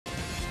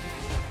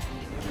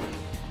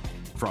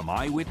From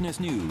Eyewitness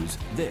News,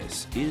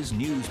 this is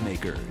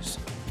Newsmakers.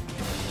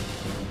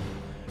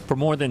 For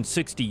more than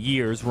 60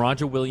 years,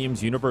 Roger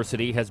Williams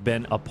University has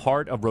been a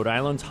part of Rhode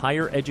Island's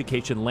higher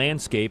education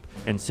landscape,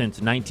 and since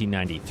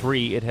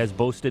 1993, it has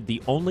boasted the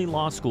only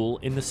law school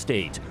in the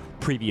state.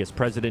 Previous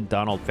President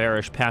Donald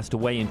Farish passed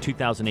away in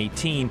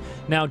 2018.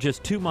 Now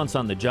just 2 months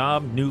on the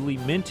job, newly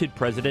minted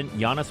President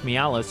Yanis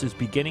Mialis is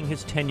beginning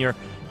his tenure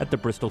at the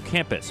Bristol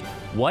campus.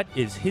 What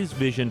is his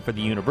vision for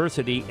the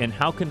university, and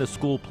how can the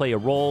school play a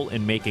role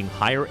in making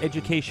higher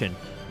education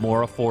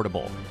more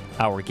affordable?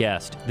 Our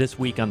guest this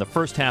week on the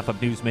first half of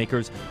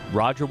Newsmakers,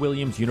 Roger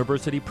Williams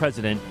University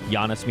President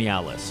Yanis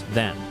Mialis.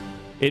 Then,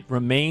 it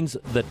remains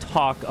the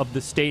talk of the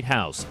State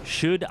House.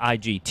 Should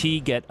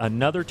IGT get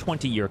another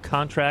 20-year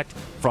contract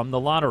from the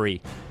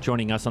lottery?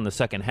 Joining us on the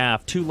second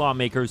half, two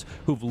lawmakers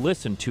who've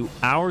listened to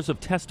hours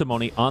of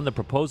testimony on the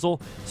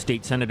proposal,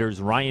 State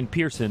Senators Ryan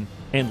Pearson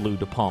and Lou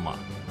DePalma.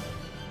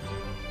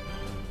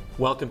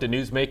 Welcome to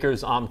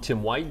Newsmakers. I'm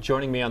Tim White.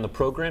 Joining me on the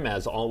program,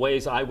 as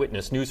always,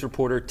 Eyewitness News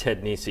reporter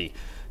Ted Nesi.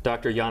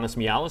 Dr. Yanis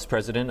Mialis,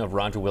 president of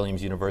Roger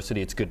Williams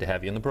University, it's good to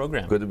have you in the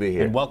program. Good to be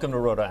here. And welcome to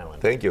Rhode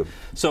Island. Thank you.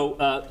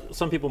 So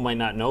some people might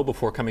not know,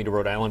 before coming to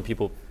Rhode Island,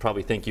 people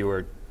probably think you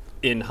were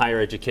in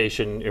higher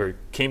education or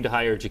came to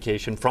higher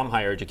education from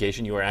higher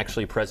education. You were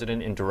actually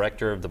president and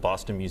director of the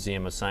Boston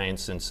Museum of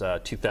Science since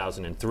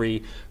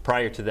 2003.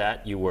 Prior to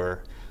that, you were,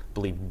 I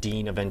believe,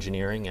 dean of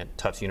engineering at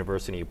Tufts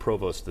University,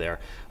 provost there.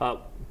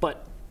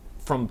 But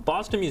from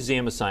Boston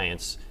Museum of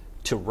Science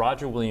to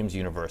Roger Williams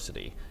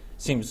University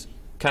seems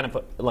kind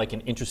of like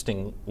an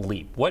interesting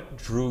leap. What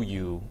drew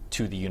you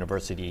to the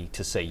university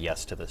to say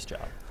yes to this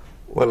job?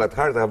 Well, at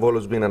heart, I've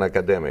always been an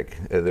academic.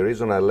 The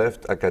reason I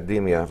left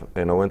academia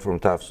and I went from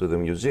Tufts to the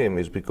museum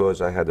is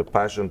because I had a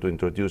passion to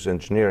introduce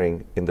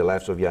engineering in the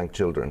lives of young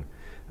children.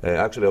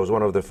 Actually, I was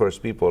one of the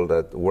first people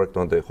that worked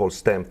on the whole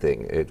STEM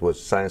thing. It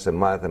was science and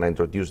math, and I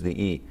introduced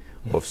the E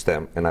of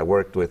STEM. And I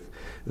worked with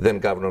then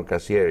Governor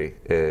Cassieri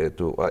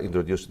to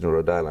introduce it in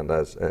Rhode Island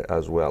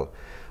as well.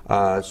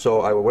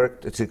 So I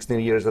worked 16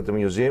 years at the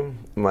museum.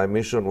 My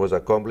mission was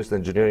accomplished.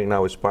 Engineering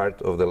now is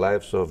part of the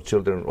lives of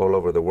children all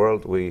over the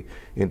world. We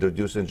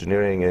introduced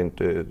engineering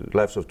into the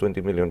lives of 20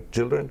 million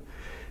children.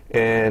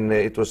 And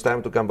it was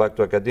time to come back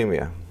to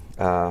academia.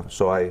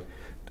 So I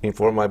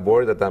informed my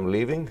board that I'm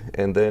leaving,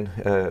 and then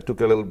took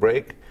a little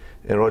break.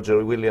 And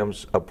Roger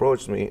Williams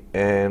approached me,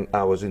 and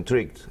I was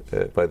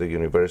intrigued by the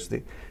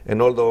university. And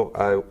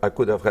although I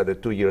could have had a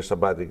 2-year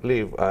sabbatic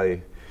leave,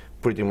 I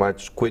pretty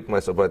much quit my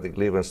sabbatic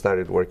leave and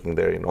started working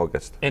there in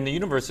August. And the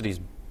university's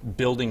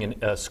building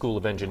a school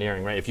of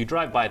engineering, right? If you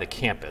drive by the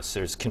campus,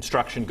 there's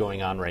construction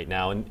going on right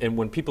now. And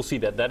when people see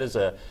that, that is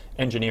an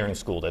engineering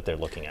school that they're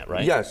looking at,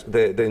 right? Yes,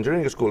 the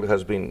engineering school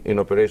has been in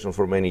operation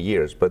for many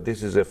years, but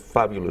this is a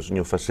fabulous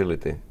new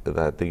facility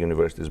that the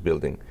university is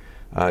building.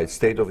 It's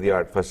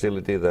state-of-the-art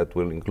facility that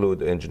will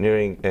include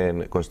engineering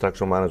and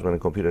construction management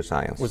and computer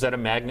science. Was that a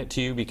magnet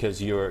to you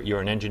because you're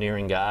an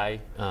engineering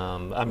guy?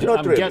 I'm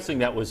really. Guessing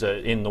that was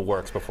in the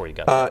works before you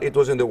got there. It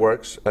was in the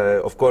works.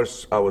 Of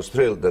course, I was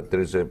thrilled that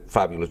there is a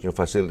fabulous new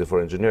facility for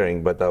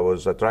engineering, but I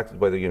was attracted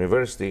by the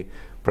university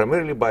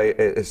primarily by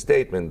a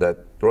statement that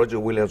Roger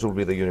Williams will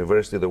be the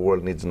university the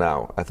world needs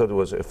now. I thought it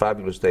was a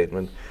fabulous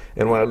statement,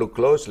 and when I looked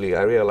closely,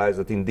 I realized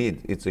that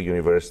indeed it's a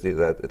university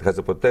that it has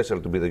the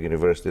potential to be the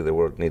university the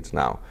world needs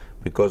now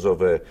because of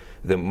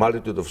the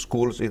multitude of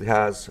schools it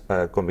has,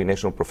 a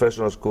combination of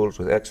professional schools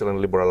with excellent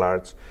liberal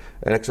arts,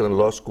 an excellent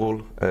law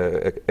school,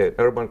 an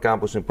urban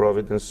campus in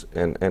Providence,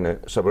 and a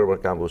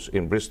suburban campus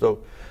in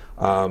Bristol.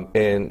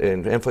 And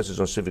emphasis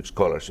on civic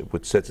scholarship,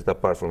 which sets it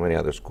apart from many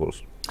other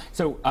schools.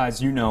 So, as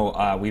you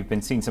know, we've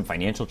been seeing some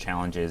financial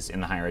challenges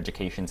in the higher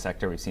education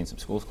sector. We've seen some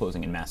schools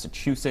closing in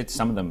Massachusetts,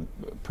 some of them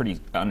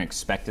pretty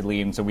unexpectedly,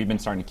 and so we've been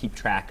starting to keep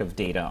track of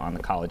data on the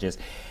colleges.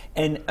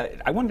 And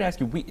I wanted to ask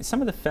you,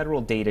 some of the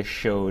federal data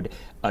showed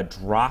a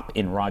drop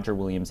in Roger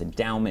Williams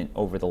endowment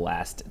over the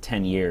last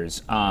 10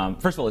 years.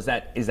 First of all, is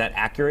that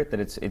accurate, that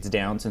it's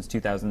down since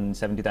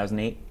 2007,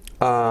 2008?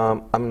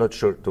 I'm not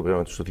sure, to be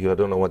honest with you. I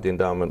don't know what the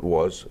endowment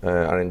was.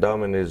 Our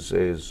endowment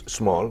is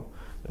small.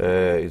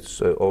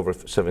 It's over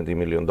 $70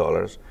 million.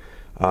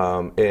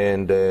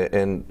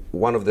 And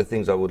one of the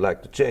things I would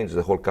like to change is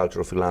the whole culture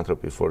of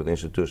philanthropy for the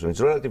institution. It's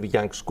a relatively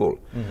young school.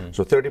 Mm-hmm.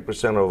 So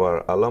 30% of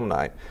our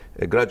alumni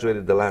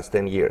graduated the last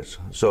 10 years.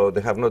 So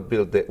they have not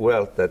built the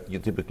wealth that you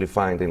typically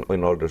find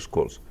in older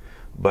schools.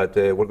 But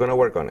we're going to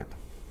work on it.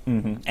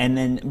 Mm-hmm. And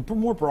then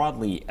more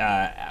broadly,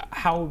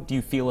 how do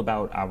you feel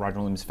about Roger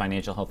Williams'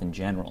 financial health in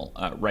general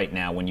right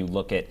now when you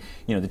look at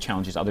the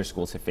challenges other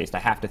schools have faced? I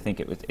have to think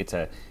it's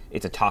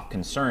a top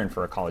concern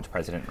for a college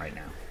president right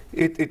now.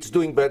 It's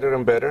doing better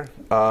and better.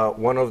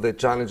 One of the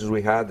challenges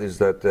we had is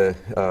that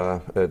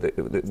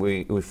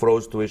we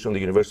froze tuition, the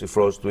university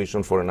froze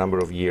tuition for a number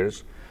of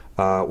years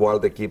while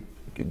they keep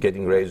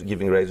giving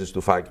raises to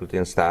faculty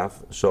and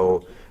staff.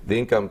 So the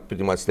income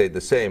pretty much stayed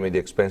the same and the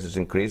expenses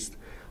increased.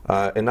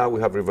 And now we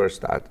have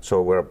reversed that.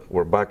 So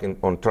we're back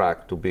on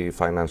track to be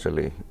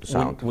financially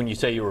sound. When you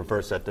say you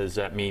reverse that, does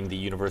that mean the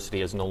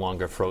university is no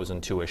longer frozen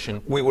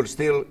tuition? We will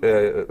still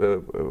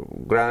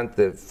grant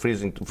the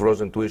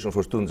frozen tuition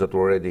for students that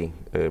already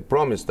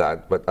promised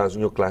that, but as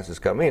new classes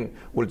come in,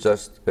 we'll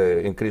just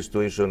increase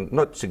tuition,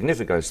 not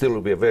significantly, still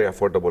will be a very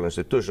affordable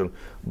institution,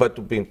 but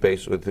to be in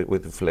pace with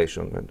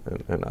inflation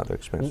and other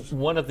expenses.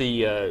 One of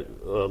the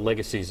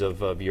legacies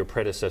of your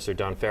predecessor,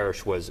 Don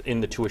Farish, was in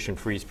the tuition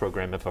freeze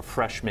program. If a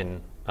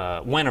freshman,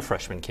 when a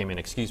freshman came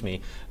in,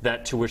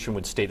 that tuition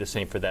would stay the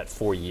same for that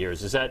 4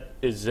 years. Is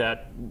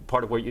that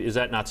part of is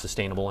that not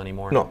sustainable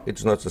anymore? No,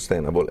 it's not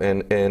sustainable.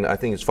 And I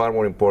think it's far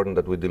more important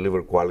that we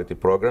deliver quality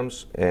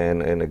programs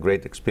and a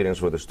great experience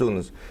for the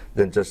students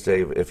than just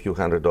save a few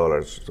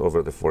 $100s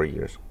over the 4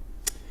 years.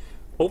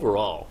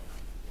 Overall,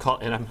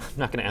 and I'm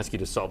not going to ask you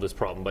to solve this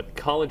problem, but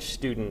college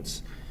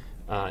students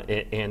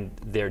and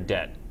their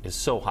debt is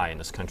so high in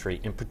this country,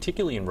 and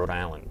particularly in Rhode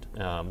Island.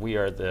 We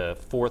are the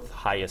 4th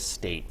highest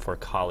state for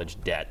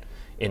college debt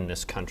in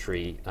this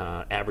country.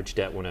 Average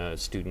debt when a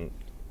student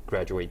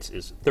graduates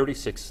is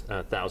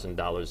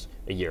 $36,000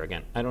 a year.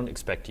 Again, I don't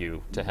expect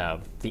you to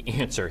have the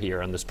answer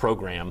here on this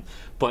program,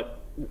 but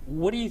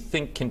what do you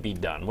think can be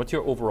done? What's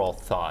your overall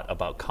thought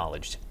about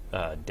college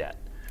debt?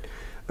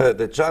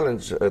 The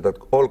challenge that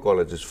all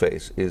colleges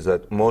face is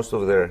that most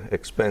of their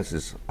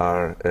expenses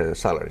are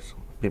salaries,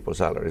 people's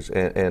salaries,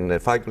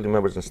 and faculty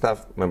members and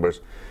staff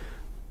members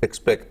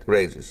expect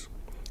raises,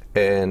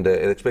 and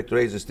expect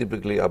raises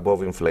typically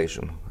above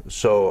inflation.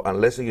 So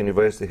unless a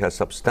university has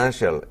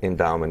substantial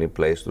endowment in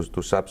place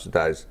to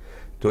subsidize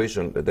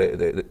tuition,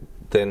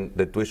 then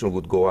the tuition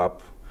would go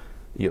up,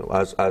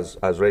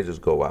 as raises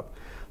go up.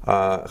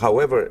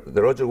 However,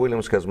 the Roger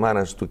Williams has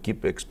managed to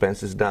keep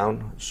expenses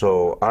down,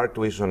 so our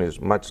tuition is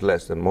much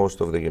less than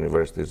most of the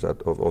universities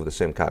of the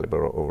same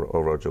caliber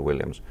of Roger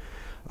Williams.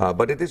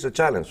 But it is a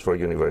challenge for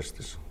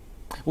universities.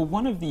 Well,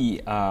 one of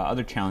the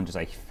other challenges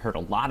I've heard a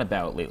lot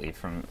about lately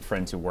from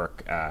friends who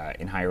work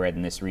in higher ed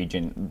in this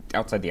region,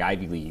 outside the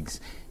Ivy Leagues,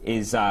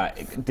 is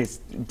this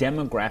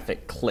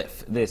demographic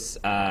cliff.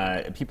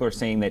 People are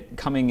saying that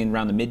coming in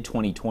around the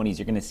mid-2020s,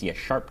 you're going to see a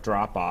sharp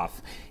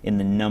drop-off in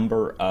the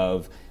number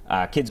of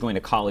kids going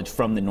to college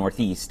from the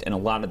Northeast, and a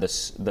lot of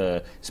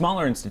the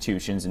smaller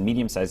institutions and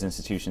medium-sized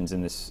institutions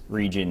in this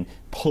region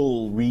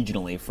pull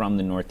regionally from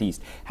the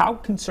Northeast. How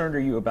concerned are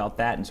you about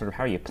that, and sort of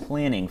how are you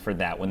planning for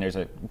that when there's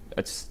a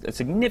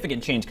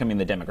significant change coming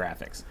in the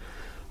demographics?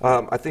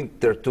 I think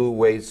there are two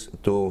ways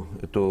to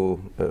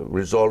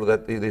resolve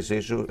this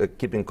issue,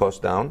 keeping costs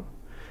down,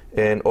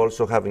 and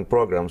also having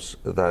programs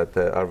that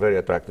are very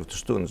attractive to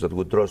students, that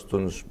would draw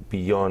students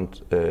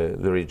beyond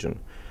the region.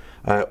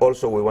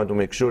 Also, we want to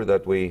make sure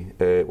that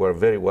we're a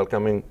very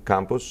welcoming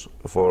campus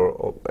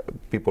for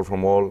people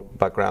from all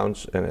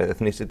backgrounds and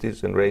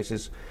ethnicities and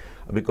races,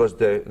 because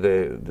the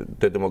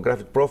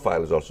demographic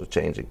profile is also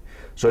changing.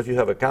 So if you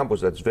have a campus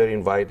that's very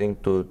inviting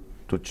to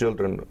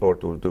children or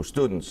to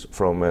students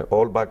from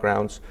all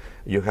backgrounds,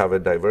 you have a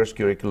diverse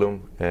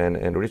curriculum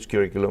and rich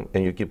curriculum,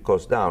 and you keep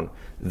costs down,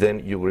 then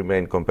you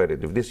remain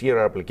competitive. This year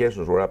our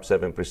applications were up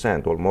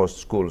 7%, while most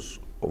schools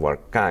of our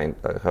kind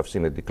have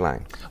seen a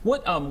decline.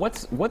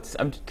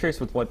 I'm curious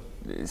with what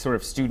sort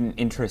of student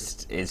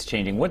interest is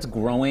changing. What's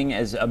growing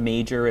as a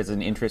major, as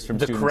an interest from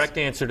students? The correct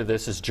answer to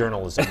this is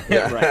journalism.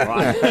 Yeah, right.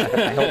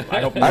 Well,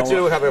 I hope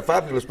Actually, we have a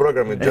fabulous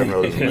program in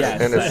journalism.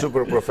 Yes. And a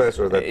super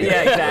professor that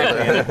yeah,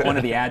 exactly. One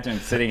of the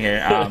adjuncts sitting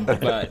here.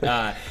 But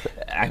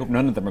I hope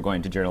none of them are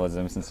going to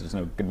journalism, since there's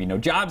going to be no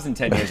jobs in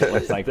 10 years, it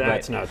looks like.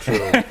 That's not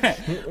true.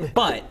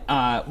 But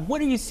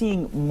what are you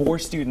seeing more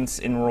students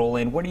enroll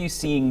in? What are you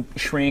seeing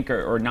shrink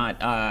or not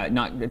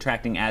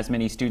attracting as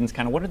many students?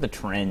 Kind of what are the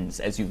trends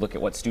as you look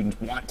at what students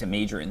want to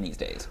major in these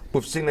days?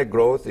 We've seen a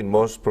growth in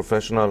most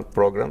professional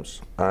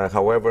programs.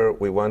 However,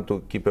 we want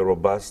to keep a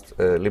robust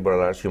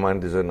liberal arts,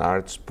 humanities, and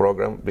arts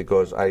program,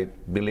 because I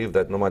believe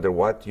that no matter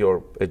what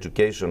your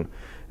education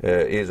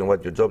is and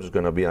what your job is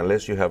going to be,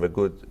 unless you have a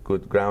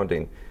good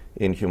grounding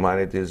in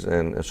humanities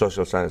and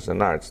social science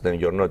and arts, then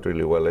you're not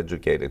really well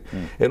educated.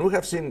 And we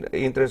have seen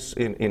interest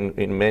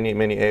in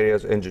many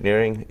areas.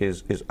 Engineering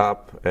is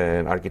up,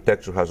 and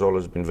architecture has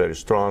always been very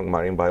strong.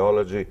 Marine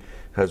biology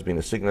has been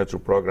a signature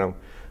program.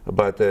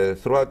 But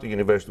throughout the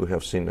university, we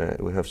have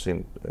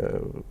seen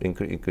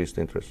increased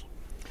interest.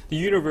 The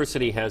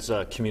university has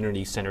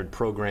community-centered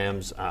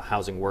programs,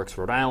 Housing Works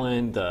Rhode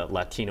Island, the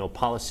Latino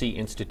Policy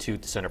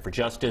Institute, the Center for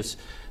Justice.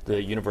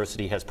 The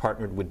university has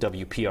partnered with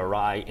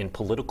WPRI in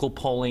political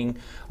polling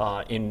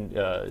in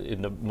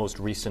the most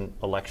recent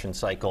election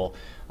cycle.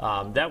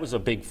 That was a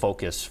big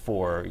focus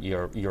for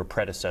your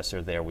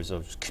predecessor there, was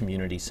those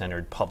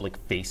community-centered,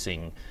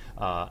 public-facing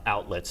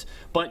outlets.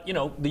 But,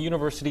 the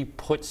university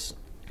puts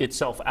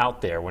itself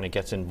out there when it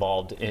gets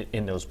involved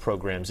in those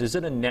programs. Is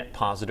it a net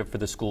positive for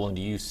the school, and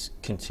do you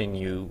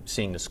continue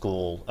seeing the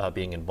school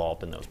being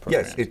involved in those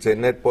programs? Yes, it's a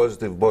net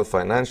positive both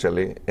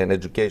financially and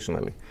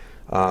educationally.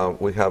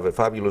 We have a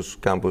fabulous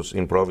campus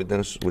in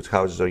Providence, which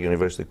houses our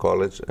university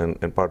college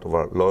and part of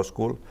our law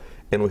school.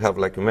 And we have,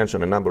 like you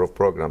mentioned, a number of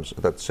programs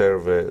that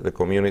serve the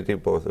community,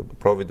 both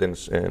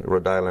Providence and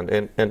Rhode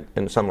Island,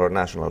 and some of our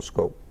national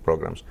scope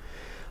programs.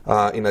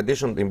 In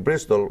addition, in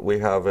Bristol, we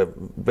have a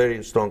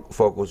very strong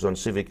focus on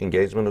civic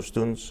engagement of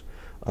students.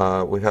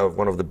 We have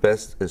one of the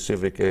best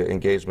civic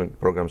engagement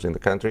programs in the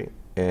country,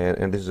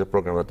 and this is a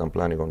program that I'm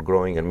planning on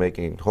growing and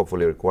making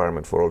hopefully a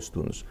requirement for all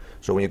students.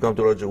 So when you come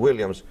to Roger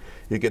Williams,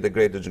 you get a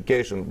great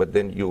education, but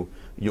then you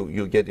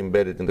get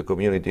embedded in the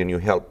community and you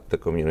help the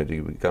community.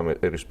 You become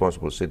a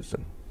responsible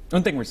citizen.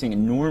 One thing we're seeing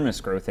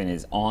enormous growth in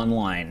is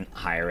online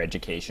higher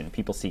education.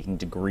 People seeking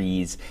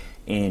degrees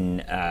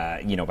in,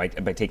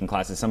 by taking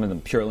classes, some of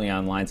them purely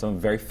online, some of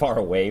them very far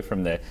away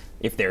from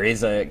if there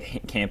is a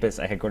campus,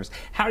 a headquarters.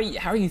 How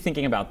are you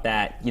thinking about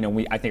that?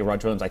 I think of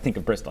Roger Williams, I think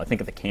of Bristol, I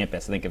think of the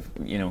campus, I think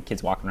of,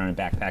 kids walking around in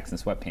backpacks and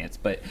sweatpants.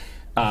 But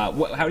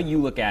how do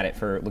you look at it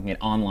for looking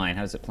at online?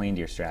 How does it play into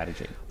your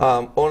strategy?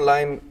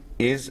 Online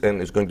is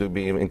and is going to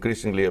be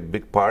increasingly a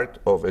big part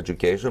of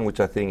education,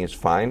 which I think is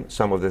fine.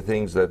 Some of the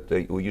things that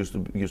we used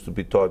to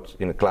be taught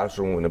in a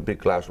classroom, in a big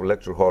classroom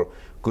lecture hall,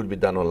 could be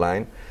done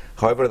online.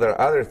 However, there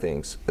are other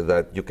things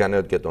that you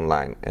cannot get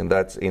online, and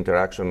that's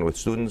interaction with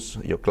students,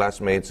 your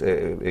classmates,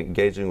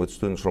 engaging with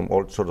students from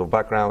all sorts of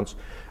backgrounds,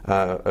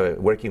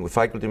 working with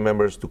faculty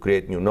members to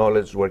create new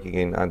knowledge, working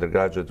in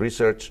undergraduate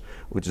research,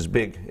 which is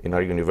big in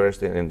our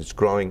university and it's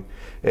growing,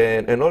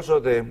 and also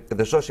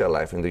the social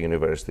life in the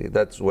university.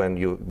 That's when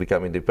you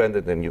become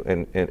independent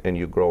and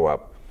you grow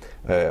up.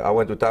 I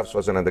went to Tufts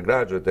as an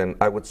undergraduate, and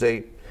I would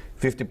say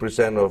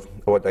 50% of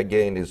what I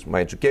gained is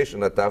my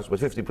education at Tufts, but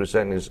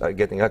 50% is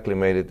getting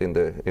acclimated in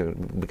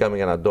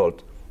becoming an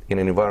adult in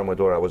an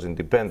environment where I was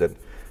independent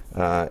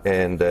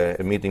and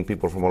meeting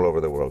people from all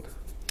over the world.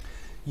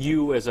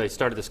 You, as I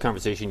started this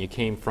conversation, you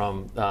came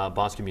from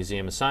Boston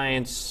Museum of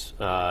Science,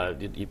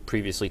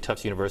 previously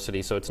Tufts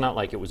University, so it's not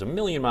like it was a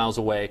million miles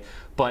away,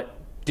 but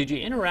did you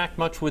interact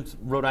much with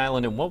Rhode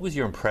Island, and what was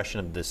your impression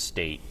of this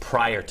state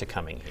prior to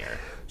coming here?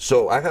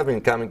 So I have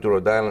been coming to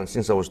Rhode Island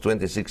since I was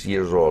 26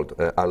 years old.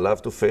 I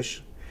love to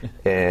fish,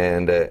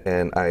 and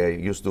I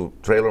used to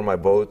trailer my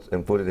boat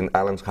and put it in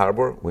Allen's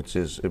Harbor, which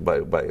is by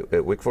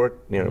Wickford,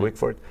 near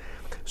Wickford.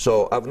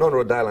 So I've known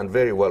Rhode Island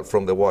very well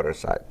from the water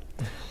side.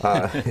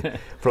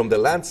 From the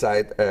land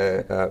side,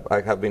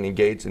 I have been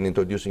engaged in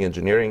introducing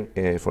engineering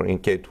in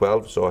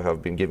K-12, so I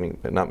have been giving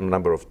a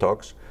number of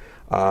talks.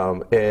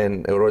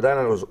 And Rhode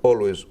Island was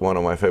always one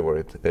of my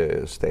favorite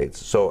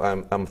states, so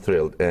I'm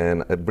thrilled.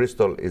 And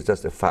Bristol is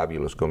just a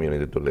fabulous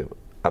community to live,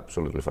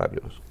 absolutely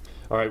fabulous.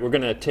 All right, we're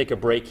going to take a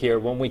break here.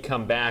 When we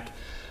come back,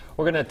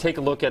 we're going to take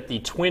a look at the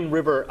Twin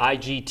River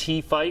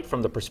IGT fight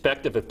from the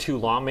perspective of two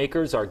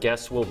lawmakers. Our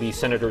guests will be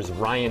Senators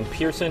Ryan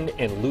Pearson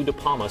and Lou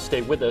DePalma.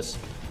 Stay with us.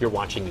 You're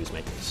watching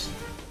Newsmakers.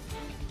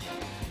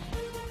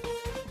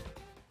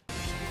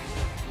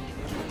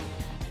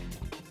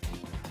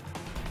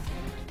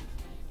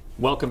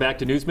 Welcome back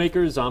to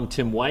Newsmakers. I'm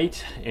Tim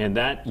White, and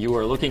that you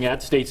are looking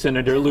at State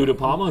Senator Lou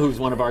DePalma, who's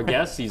one of our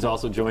guests. He's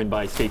also joined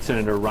by State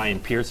Senator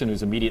Ryan Pearson,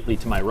 who's immediately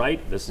to my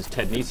right. This is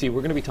Ted Nesi.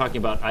 We're going to be talking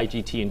about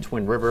IGT and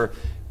Twin River.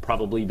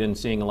 Probably been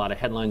seeing a lot of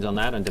headlines on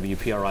that on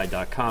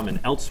WPRI.com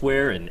and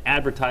elsewhere, and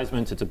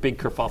advertisements. It's a big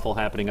kerfuffle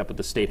happening up at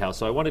the State House.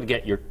 So I wanted to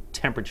get your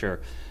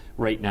temperature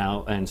right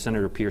now, and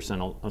Senator Pearson,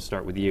 I'll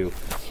start with you.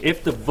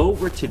 If the vote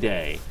were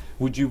today,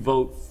 would you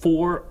vote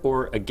for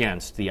or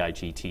against the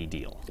IGT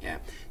deal? Yeah.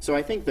 So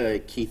I think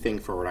the key thing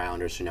for Rhode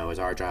Islanders to know is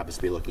our job is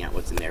to be looking at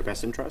what's in their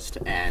best interest.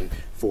 And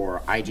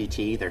for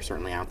IGT, they're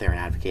certainly out there and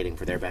advocating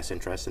for their best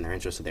interests and their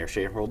interests of their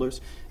shareholders,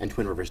 and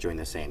Twin River's doing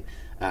the same.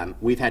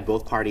 We've had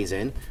both parties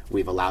in.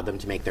 We've allowed them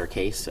to make their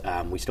case.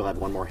 We still have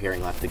one more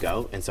hearing left to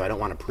go, and so I don't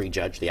want to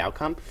prejudge the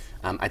outcome.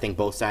 I think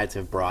both sides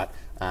have brought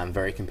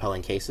very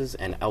compelling cases,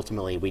 and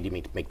ultimately we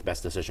need to make the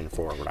best decision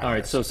for Rhode Island. All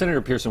right, so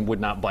Senator Pearson would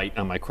not bite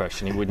on my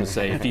question. He wouldn't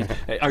say,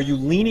 are you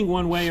leaning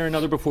one way or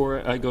another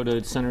before I go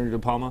to Senator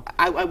DePalma?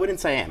 I wouldn't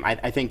say I am.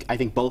 I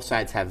think both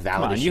sides have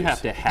valid issues. You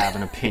have to have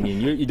an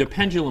opinion. The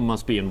pendulum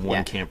must be in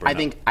one camp or I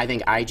think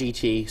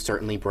IGT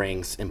certainly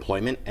brings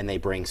employment and they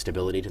bring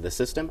stability to the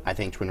system. I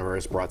think Twin River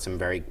has brought some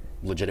very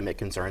legitimate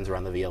concerns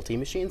around the VLT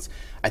machines.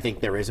 I think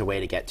there is a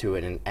way to get to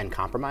it and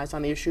compromise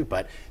on the issue,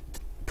 but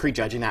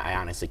prejudging that, I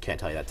honestly can't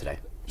tell you that today.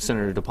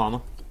 Senator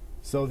DePalma?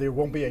 So there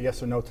won't be a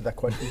yes or no to that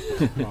question?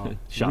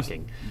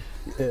 Shocking.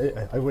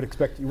 I would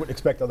expect, you wouldn't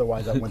expect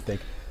otherwise, I wouldn't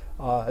think.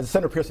 As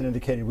Senator Pearson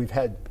indicated, we've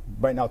had,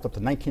 right now it's up to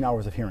 19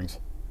 hours of hearings.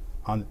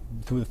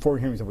 Through the 4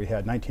 hearings that we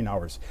had, 19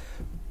 hours.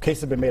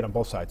 Cases have been made on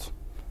both sides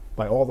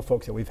by all the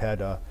folks that we've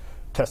had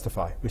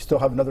testify. We still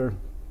have another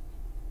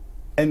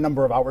N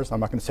number of hours, I'm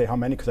not going to say how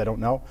many because I don't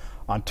know,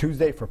 on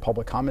Tuesday for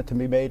public comment to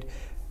be made.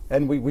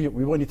 And we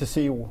really need to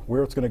see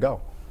where it's going to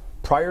go.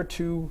 Prior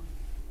to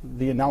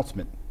the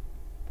announcement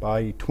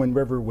by Twin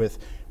River with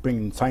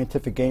bringing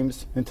scientific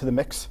games into the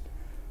mix,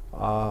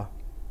 that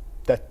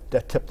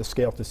tipped the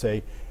scale to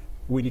say,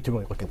 we need to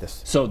really look at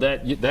this. So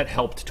that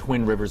helped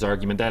Twin River's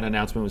argument. That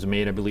announcement was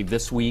made, I believe,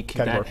 this week.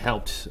 That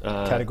helped.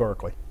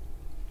 Categorically.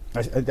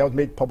 That was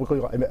made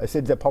publicly. I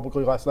said that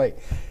publicly last night.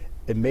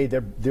 It made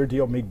their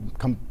deal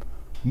become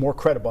more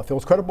credible. If it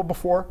was credible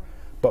before,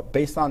 but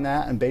based on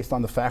that and based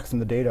on the facts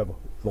and the data of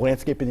the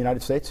landscape in the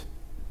United States.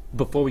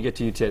 Before we get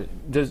to you, Ted,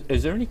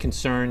 is there any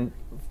concern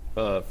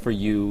for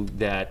you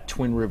that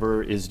Twin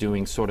River is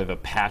doing sort of a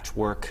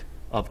patchwork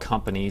of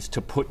companies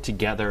to put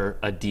together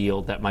a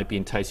deal that might be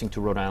enticing to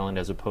Rhode Island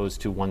as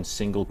opposed to one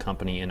single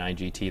company in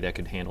IGT that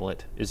could handle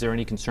it? Is there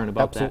any concern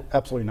about that?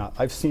 Absolutely not.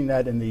 I've seen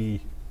that in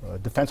the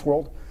defense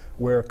world,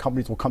 where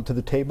companies will come to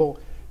the table.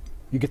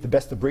 You get the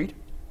best of breed,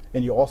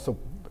 and you also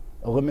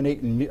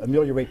eliminate and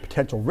ameliorate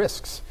potential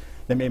risks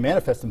that may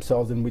manifest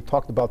themselves. And we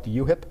talked about the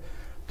UHIP,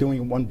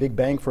 doing one big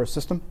bang for a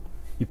system.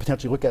 You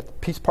potentially look at the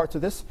piece parts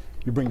of this,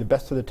 you bring the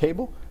best to the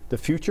table. The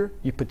future,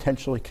 you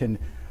potentially can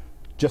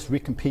just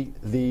recompete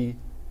the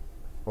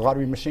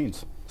lottery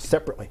machines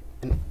separately.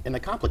 And the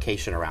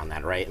complication around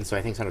that, right? And so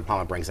I think Senator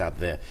Palmer brings out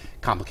the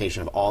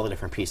complication of all the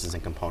different pieces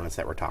and components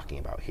that we're talking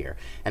about here.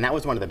 And that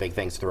was one of the big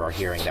things through our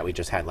hearing that we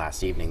just had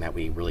last evening that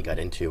we really got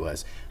into,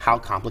 was how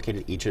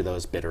complicated each of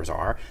those bidders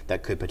are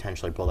that could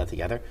potentially pull that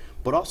together,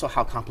 but also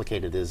how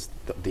complicated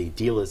the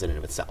deal is in and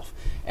of itself.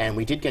 And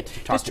we did get to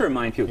talk— Just to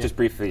remind people, just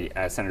briefly,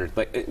 Senator,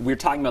 we're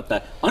talking about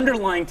the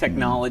underlying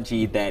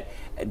technology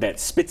that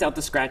spits out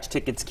the scratch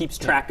tickets, keeps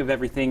track of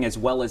everything, as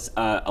well as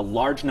a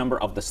large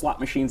number of the slot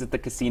machines at the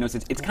casinos.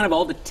 It's kind of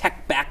all the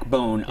tech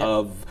backbone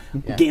of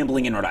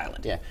gambling in Rhode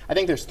Island. Yeah, I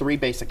think there's three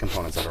basic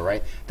components of it,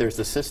 right? There's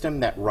the system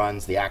that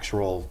runs the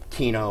actual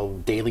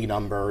Keno daily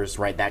numbers,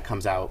 right? That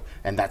comes out,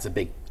 and that's a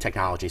big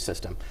technology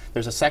system.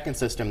 There's a second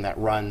system that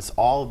runs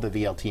all of the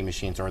VLT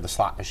machines, or the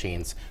slot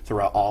machines,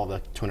 throughout all of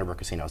the Twin River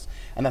casinos.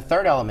 And the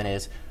third element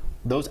is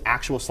those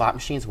actual slot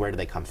machines, where do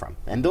they come from?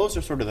 And those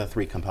are sort of the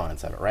three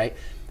components of it, right?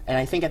 And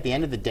I think at the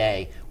end of the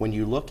day, when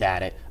you look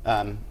at it,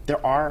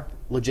 there are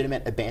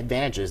legitimate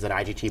advantages that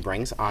IGT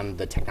brings on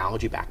the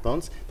technology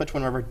backbones, but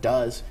Twin River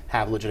does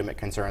have legitimate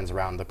concerns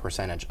around the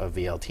percentage of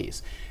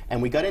VLTs.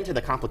 And we got into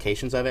the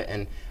complications of it,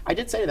 and I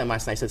did say to them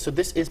last night, I said, so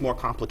this is more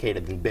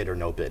complicated than bid or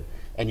no bid,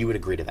 and you would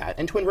agree to that.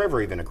 And Twin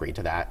River even agreed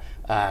to that,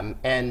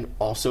 and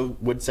also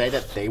would say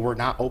that they were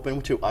not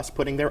open to us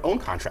putting their own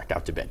contract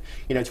out to bid.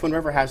 You know, Twin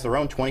River has their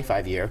own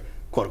 25-year,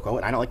 quote unquote,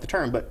 and I don't like the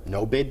term, but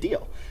no bid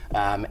deal.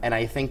 And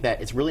I think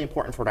that it's really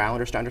important for Rhode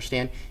Islanders to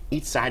understand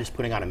each side is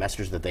putting out a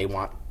message that they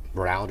want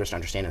Rhode Islanders to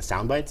understand in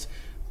sound bites.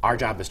 Our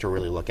job is to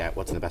really look at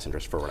what's in the best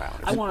interest for Rhode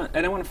Islanders. I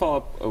want to follow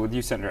up with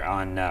you, Senator,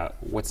 on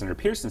what Senator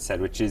Pearson said,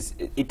 which is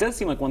it does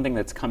seem like one thing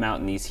that's come out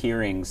in these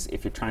hearings,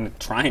 if you're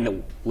trying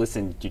to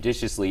listen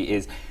judiciously,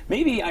 is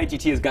maybe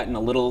IGT has gotten a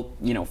little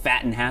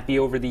fat and happy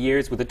over the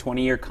years with a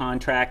 20-year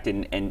contract,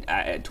 and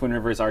Twin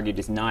River has argued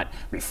is not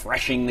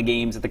refreshing the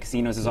games at the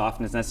casinos as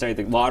often as necessary.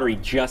 The lottery,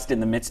 just in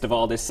the midst of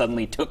all this,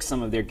 suddenly took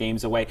some of their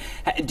games away.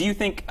 Do you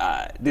think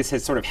this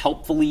has sort of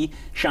helpfully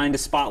shined a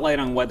spotlight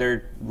on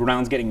whether Rhode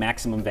Island's getting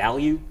maximum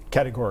value?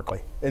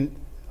 Categorically. And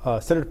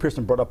Senator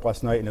Pearson brought up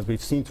last night, and as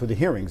we've seen through the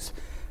hearings,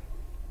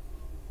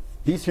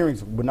 these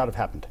hearings would not have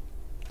happened,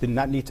 did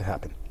not need to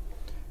happen.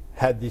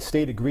 Had the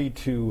state agreed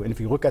to, and if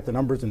you look at the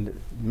numbers, and the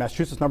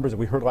Massachusetts numbers that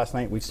we heard last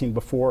night, we've seen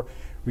before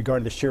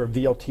regarding the share of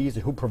VLTs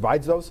and who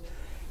provides those,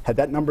 had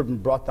that number been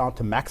brought down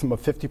to maximum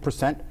of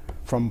 50%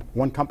 from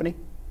one company,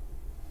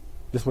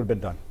 this would have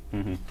been done.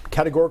 Mm-hmm.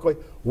 Categorically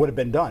would have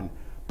been done.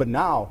 But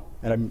now,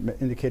 and I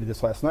indicated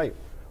this last night,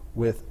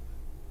 with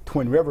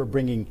Twin River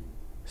bringing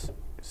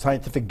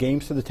scientific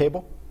games to the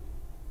table,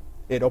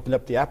 it opened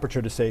up the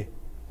aperture to say,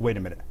 wait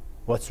a minute,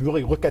 let's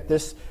really look at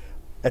this.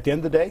 At the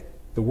end of the day,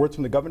 the words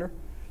from the governor,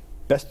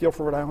 best deal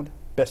for Rhode Island,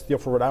 best deal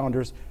for Rhode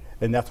Islanders,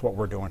 and that's what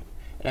we're doing.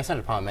 And as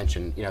Senator Palmer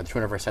mentioned, the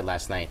Twin River said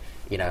last night,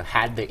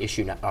 had the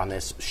issue on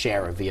this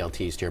share of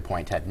VLTs, to your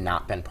point, had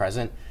not been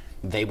present,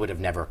 they would have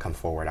never come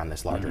forward on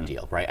this larger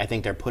deal, right? I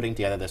think they're putting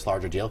together this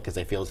larger deal because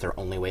they feel it's their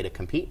only way to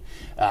compete.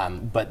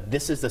 But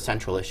this is the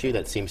central issue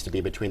that seems to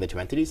be between the two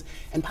entities.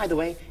 And by the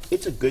way,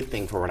 it's a good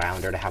thing for Rhode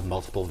Islander to have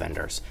multiple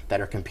vendors that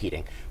are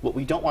competing. What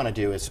we don't want to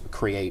do is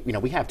create,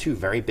 we have two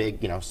very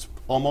big,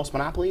 almost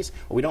monopolies.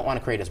 What we don't want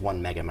to create is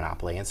one mega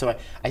monopoly. And so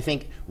I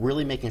think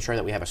really making sure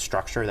that we have a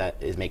structure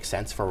that makes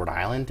sense for Rhode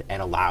Island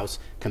and allows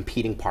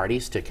competing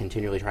parties to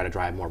continually try to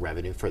drive more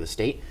revenue for the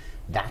state,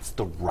 that's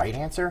the right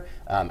answer,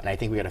 and I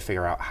think we got to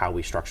figure out how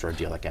we structure a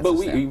deal that gets us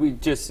there. But we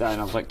just, and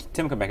I'll let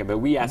Tim come back, but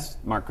we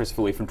asked Mark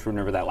Christopherly from Twin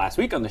River that last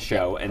week on the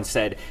show and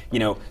said,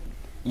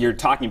 you're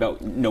talking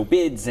about no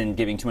bids and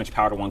giving too much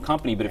power to one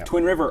company, but if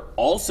Twin River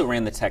also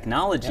ran the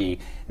technology,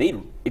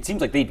 it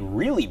seems like they'd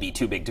really be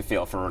too big to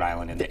fail for Rhode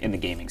Island in the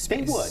gaming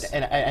space. They would,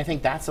 and I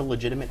think that's a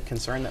legitimate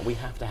concern that we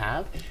have to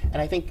have.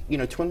 And I think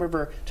Twin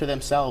River to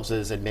themselves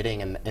is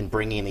admitting and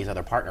bringing in these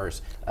other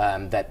partners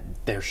that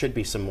there should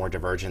be some more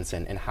divergence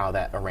in how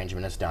that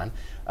arrangement is done.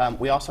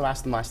 We also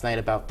asked them last night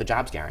about the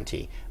jobs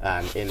guarantee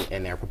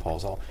in their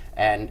proposal,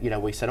 and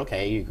we said,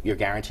 okay, you're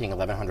guaranteeing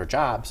 1,100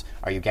 jobs.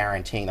 Are you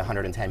guaranteeing the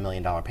 $110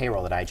 million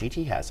payroll that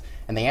IGT has?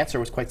 And the answer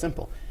was quite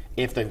simple.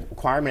 If the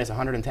requirement is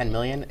 $110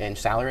 million in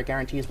salary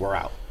guarantees, we're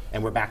out.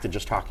 and we're back to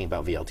just talking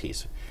about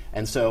VLTs.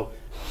 And so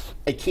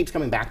it keeps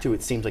coming back to,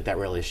 it seems like that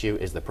real issue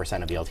is the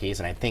percent of VLTs,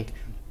 and I think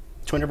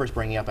Twin River's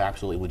bringing up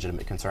absolutely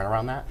legitimate concern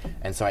around that,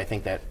 and so I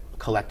think that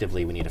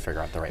collectively we need to figure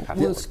out the right path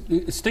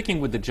forward. Sticking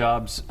with the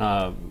jobs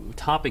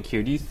topic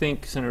here, do you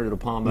think, Senator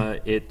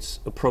DePalma, it's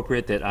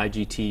appropriate that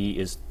IGT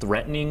is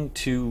threatening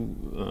to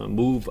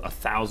move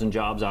 1,000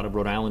 jobs out of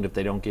Rhode Island if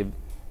they don't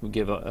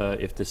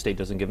if the state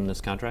doesn't give them this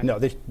contract? No,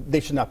 they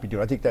should not be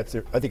doing it.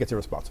 I think it's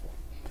irresponsible.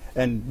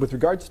 And with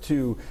regards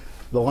to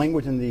the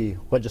language in the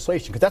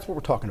legislation, because that's what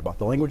we're talking about.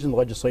 The language in the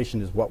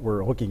legislation is what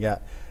we're looking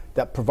at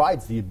that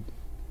provides the,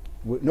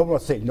 no one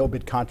wants to say no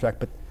bid contract,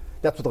 but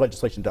that's what the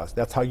legislation does.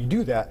 That's how you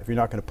do that if you're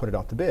not going to put it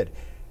out to bid.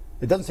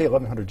 It doesn't say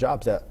 1,100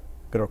 jobs that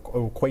going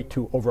to equate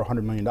to over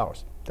 $100 million.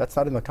 That's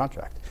not in the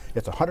contract.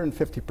 It's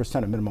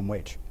 150% of minimum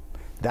wage.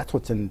 That's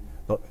what's in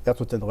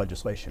the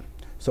legislation.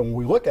 So when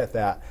we look at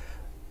that,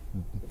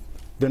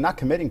 they're not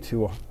committing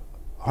to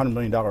 $100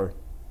 million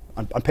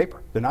on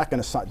paper. They're not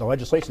going to sign. The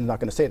legislation is not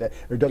going to say that.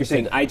 Or doesn't You're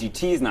saying that.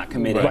 IGT is not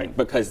committing Right.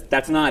 because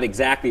that's not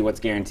exactly what's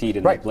guaranteed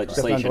in Right. the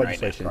legislation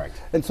right now.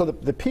 Correct. And so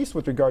the piece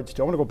with regards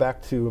to, I want to go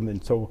back to,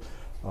 and so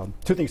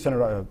two things,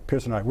 Senator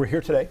Pearson and I, we're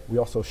here today. We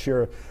also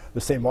share the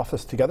same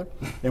office together,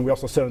 and we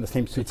also sit on the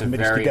same two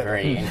committees together.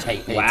 Very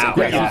tight. Wow.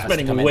 Great You're office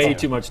spending to come way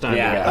into. too much time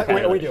Yeah.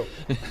 together. We do.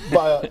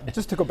 But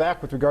just to go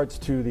back with regards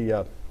to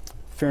the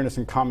fairness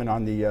and comment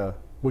on the,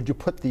 would you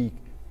put the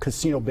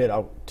casino bid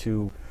out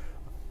to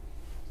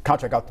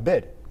contract out the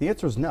bid? The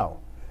answer is no.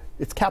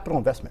 It's capital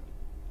investment.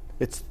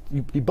 It's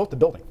you built the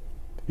building.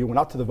 You went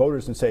out to the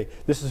voters and say,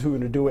 this is who's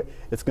going to do it.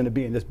 It's going to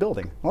be in this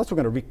building. Unless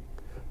we're going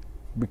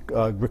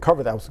to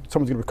recover that, someone's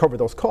going to recover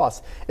those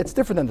costs. It's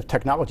different than the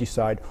technology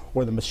side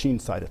or the machine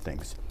side of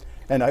things.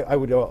 And I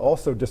would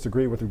also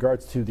disagree with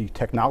regards to the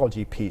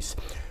technology piece.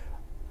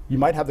 You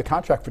might have the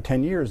contract for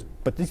 10 years,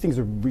 but these things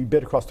are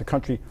rebid across the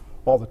country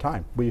all the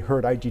time. We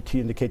heard IGT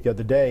indicate the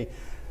other day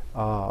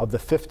of the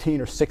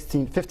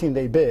 15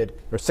 they bid,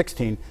 or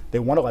 16, they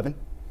won 11,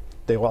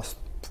 they lost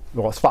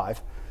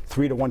 5,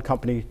 3 to one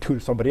company, 2 to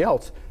somebody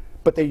else,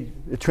 but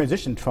it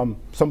transitioned from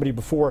somebody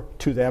before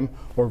to them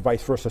or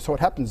vice versa. So it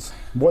happens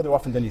more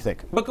often than you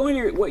think. But going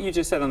to what you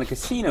just said on the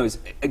casinos,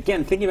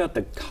 again, thinking about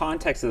the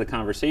context of the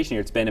conversation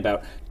here, it's been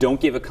about don't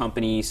give a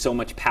company so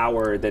much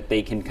power that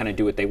they can kind of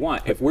do what they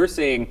want. If we're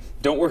saying,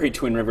 don't worry,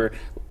 Twin River,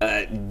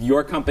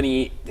 your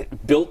company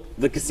built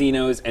the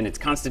casinos and it's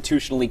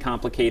constitutionally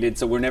complicated,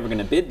 so we're never going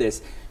to bid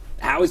this.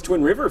 How does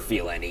Twin River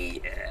feel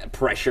any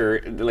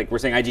pressure? Like we're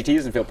saying IGT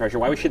doesn't feel pressure.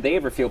 Why should they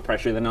ever feel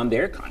pressure than on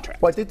their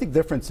contract? Well, I think the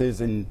difference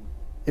is in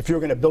if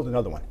you're going to build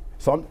another one.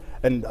 So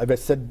I've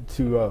said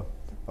to,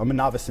 I'm a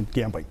novice in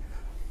gambling.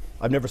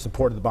 I've never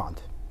supported the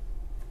bond.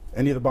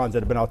 Any of the bonds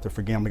that have been out there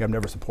for gambling, I've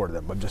never supported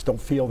them. I just don't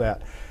feel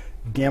that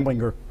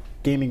gambling or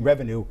gaming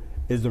revenue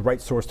is the right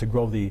source to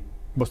grow the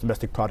most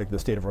domestic product of the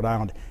state of Rhode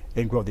Island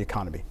and grow the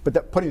economy.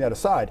 But putting that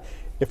aside,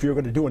 if you're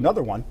going to do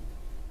another one,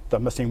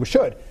 I'm not saying we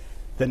should,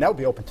 then that would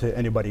be open to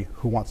anybody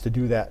who wants to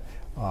do that.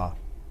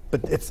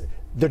 But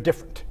they're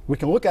different. We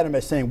can look at them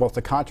as saying, well, it's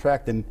a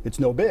contract and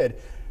it's no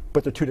bid,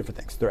 but they're two different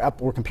things.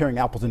 We're comparing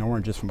apples and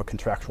oranges from a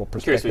contractual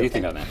perspective. Curious what you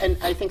think on that.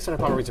 And I think Senator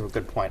Palmer brings up a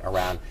good point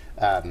around,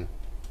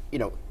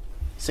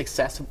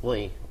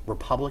 successively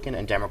Republican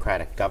and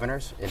Democratic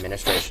governors,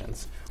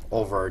 administrations,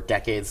 over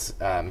decades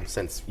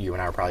since you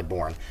and I were probably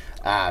born.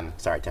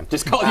 Sorry, Tim.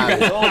 Just call you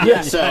guys old.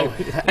 Yeah. So,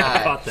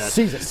 About that.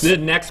 Seasons. The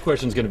next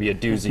question is going to be a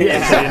doozy.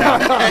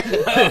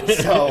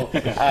 so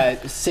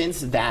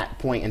since that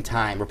point in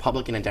time,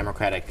 Republican and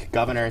Democratic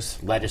governors,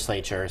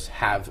 legislatures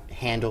have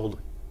handled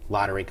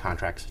lottery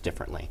contracts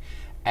differently.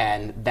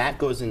 And that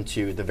goes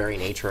into the very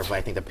nature of, I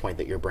think, the point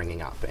that you're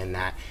bringing up, in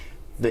that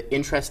the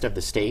interest of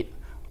the state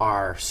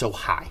are so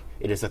high.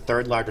 It is the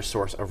third largest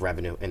source of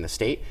revenue in the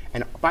state.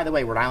 And by the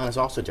way, Rhode Island is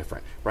also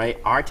different, right?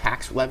 Our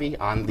tax levy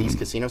on these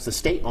casinos, the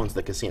state owns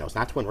the casinos,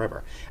 not Twin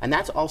River. And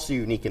that's also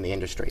unique in the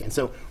industry. And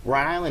so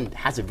Rhode Island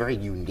has a very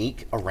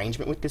unique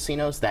arrangement with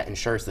casinos that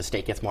ensures the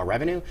state gets more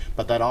revenue,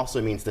 but that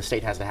also means the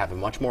state has to have a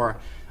much more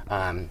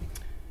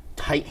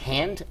tight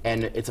hand,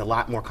 and it's a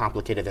lot more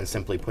complicated than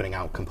simply putting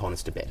out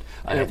components to bid.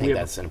 And I think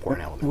that's an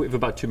important element. We have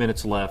about 2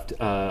 minutes left.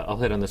 I'll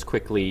hit on this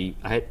quickly.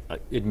 I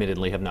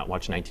admittedly have not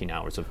watched 19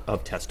 hours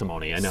of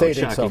testimony. I know it's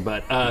shocking,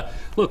 but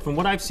look, from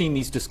what I've seen,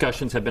 these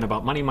discussions have been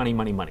about money, money,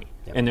 money, money.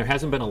 Yep. And there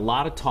hasn't been a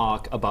lot of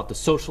talk about the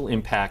social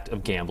impact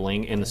of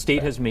gambling, and the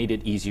state has made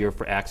it easier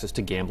for access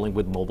to gambling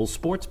with mobile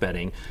sports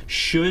betting.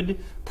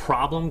 Should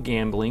problem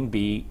gambling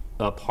be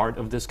a part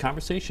of this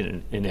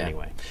conversation in any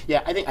way?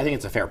 Yeah, I think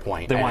it's a fair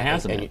point. Then why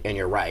hasn't it? And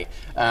you're right.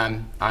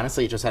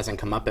 Honestly, it just hasn't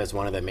come up as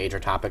one of the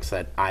major topics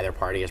that either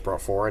party has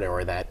brought forward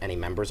or that any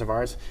members of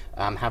ours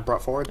have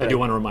brought forward. I do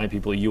want to remind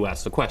people you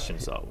asked the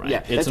questions, though, right?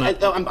 Yeah, it's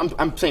not,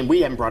 I'm saying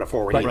we haven't brought it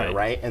forward either, Right.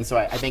 right? And so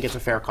I think it's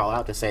a fair call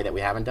out to say that we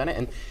haven't done it,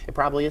 and it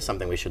probably is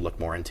something we should look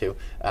more into,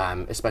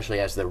 especially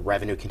as the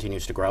revenue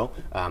continues to grow.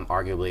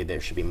 Arguably, there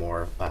should be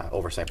more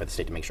oversight by the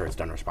state to make sure it's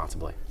done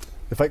responsibly.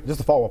 Just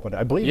to follow up on it,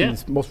 I believe in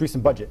this most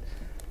recent budget,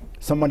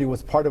 some money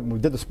was part of, we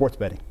did the sports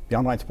betting, the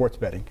online sports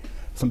betting.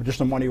 Some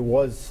additional money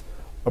was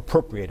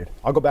appropriated.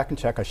 I'll go back and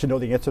check. I should know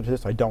the answer to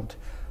this. I don't.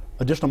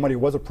 Additional money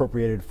was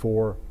appropriated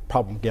for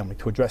problem gambling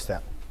to address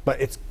that.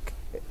 But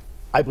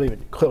I believe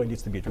it clearly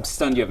needs to be I'm addressed.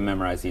 stunned you haven't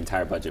memorized the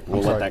entire budget.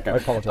 We'll let that go. I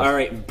apologize. All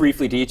right,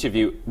 briefly to each of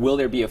you, will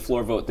there be a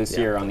floor vote this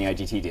year on the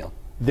IGT deal?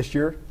 This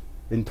year,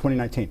 in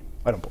 2019,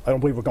 I don't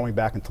believe we're going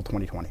back until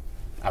 2020.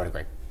 I would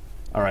agree.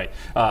 All right.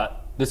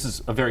 This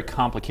is a very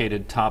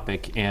complicated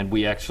topic, and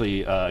we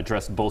actually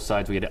addressed both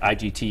sides. We had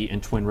IGT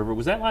and Twin River.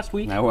 Was that last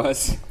week? That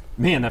was.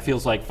 Man, that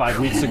feels like 5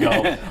 weeks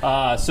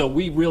ago. So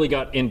we really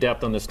got in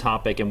depth on this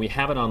topic, and we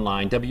have it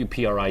online,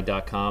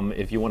 WPRI.com.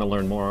 If you want to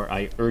learn more,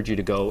 I urge you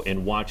to go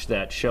and watch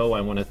that show.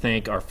 I want to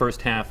thank our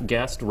first half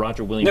guest,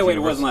 Roger Williams. No, wait, it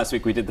wasn't last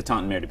week. We did the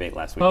Taunton Mayor debate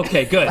last week.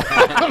 Okay, good.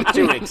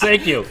 2 weeks.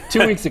 Thank you.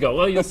 2 weeks ago.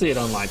 Well, you'll see it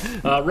online.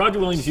 Roger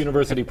Williams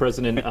University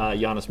President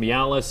Yanis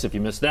Mialis. If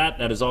you missed that,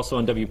 that is also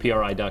on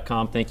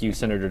WPRI.com. Thank you,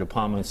 Senator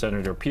DePalma and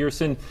Senator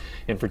Pearson.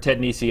 And for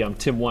Ted Nesi, I'm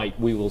Tim White.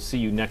 We will see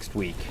you next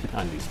week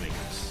on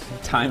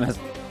Newsmakers. Time has